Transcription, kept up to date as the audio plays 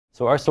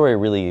So our story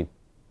really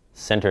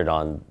centered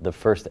on the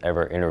first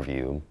ever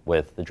interview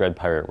with the Dread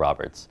Pirate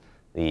Roberts,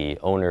 the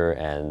owner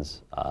and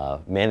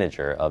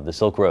manager of the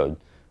Silk Road,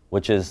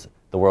 which is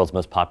the world's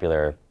most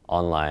popular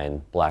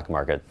online black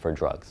market for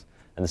drugs.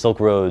 And the Silk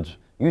Road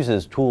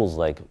uses tools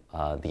like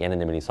the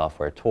anonymity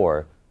software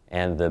Tor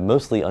and the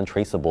mostly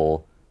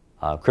untraceable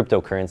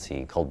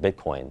cryptocurrency called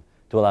Bitcoin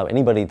to allow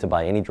anybody to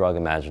buy any drug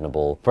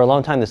imaginable. For a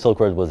long time, the Silk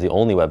Road was the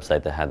only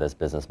website that had this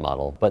business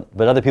model, but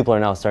other people are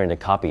now starting to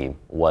copy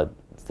what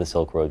the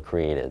Silk Road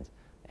created.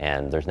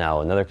 And there's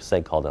now another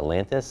site called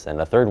Atlantis and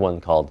a third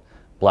one called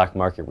Black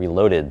Market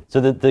Reloaded.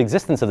 So the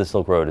existence of the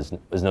Silk Road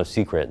is no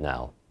secret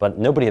now, but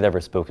nobody had ever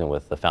spoken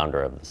with the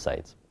founder of the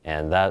site.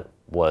 And that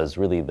was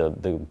really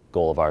the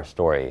goal of our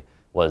story,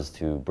 was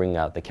to bring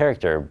out the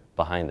character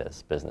behind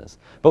this business.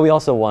 But we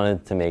also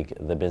wanted to make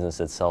the business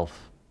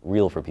itself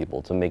real for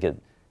people, to make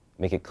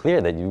it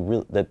clear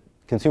that that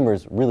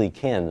consumers really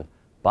can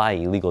buy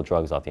illegal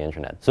drugs off the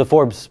internet. So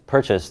Forbes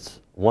purchased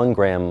 1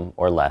 gram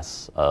or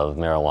less of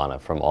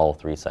marijuana from all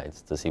 3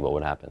 sites to see what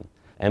would happen.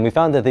 And we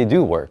found that they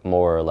do work,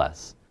 more or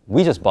less.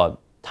 We just bought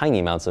tiny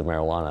amounts of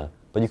marijuana,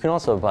 but you can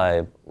also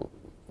buy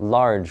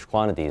large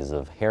quantities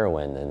of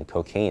heroin and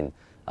cocaine.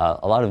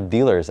 A lot of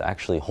dealers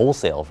actually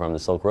wholesale from the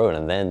Silk Road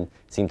and then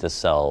seem to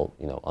sell,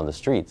 on the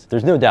streets.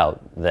 There's no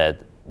doubt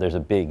that there's a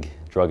big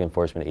drug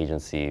enforcement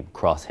agency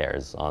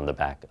crosshairs on the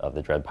back of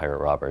the Dread Pirate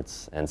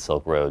Roberts and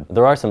Silk Road.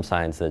 There are some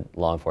signs that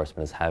law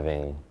enforcement is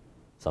having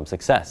some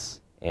success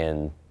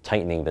in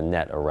tightening the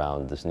net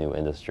around this new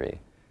industry.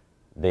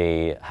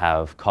 They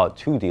have caught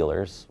 2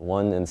 dealers,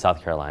 one in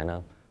South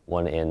Carolina,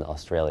 one in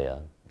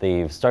Australia.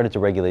 They've started to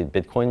regulate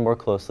Bitcoin more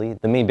closely.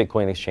 The main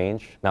Bitcoin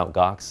exchange, Mt.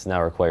 Gox,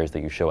 now requires that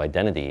you show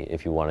identity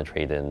if you want to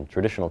trade in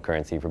traditional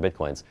currency for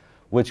Bitcoins,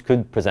 which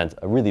could present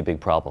a really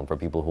big problem for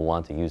people who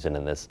want to use it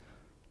in this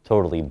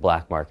totally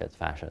black market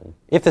fashion.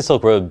 If the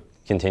Silk Road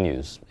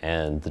continues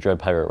and the Dread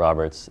Pirate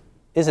Roberts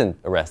isn't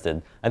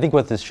arrested, I think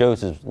what this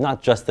shows is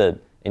not just that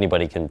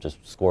anybody can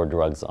just score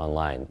drugs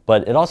online,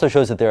 but it also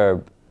shows that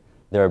there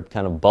are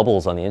kind of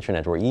bubbles on the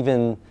internet where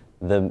even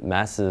the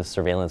massive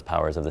surveillance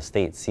powers of the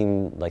state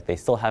seem like they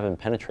still haven't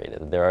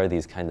penetrated. There are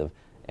these kind of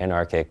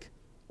anarchic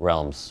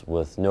realms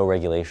with no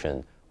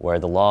regulation where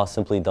the law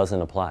simply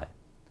doesn't apply.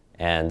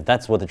 And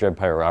that's what the Dread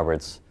Pirate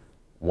Roberts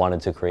wanted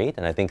to create,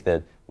 and I think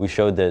that we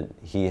showed that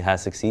he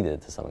has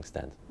succeeded to some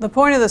extent. The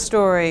point of the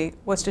story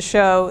was to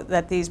show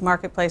that these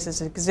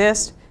marketplaces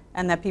exist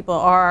and that people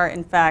are,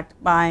 in fact,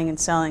 buying and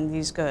selling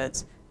these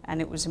goods.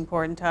 And it was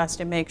important to us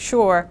to make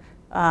sure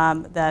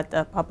that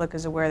the public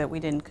is aware that we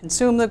didn't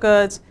consume the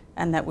goods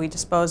and that we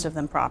dispose of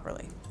them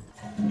properly.